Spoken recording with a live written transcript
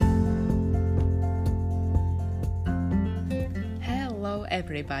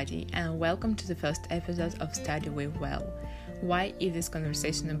everybody, and welcome to the first episode of Study with Well. Why is this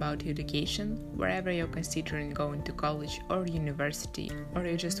conversation about education? Wherever you're considering going to college or university, or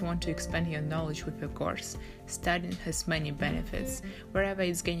you just want to expand your knowledge with a course, studying has many benefits. Wherever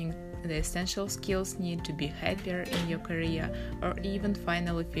it's gaining the essential skills needed to be happier in your career, or even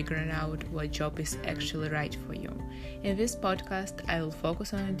finally figuring out what job is actually right for you. In this podcast, I will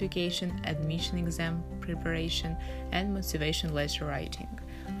focus on education, admission exam preparation, and motivation letter writing.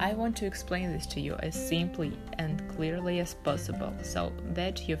 I want to explain this to you as simply and clearly as possible so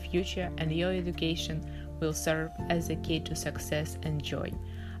that your future and your education will serve as a key to success and joy.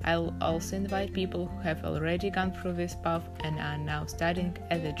 I'll also invite people who have already gone through this path and are now studying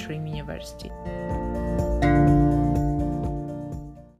at the Dream University.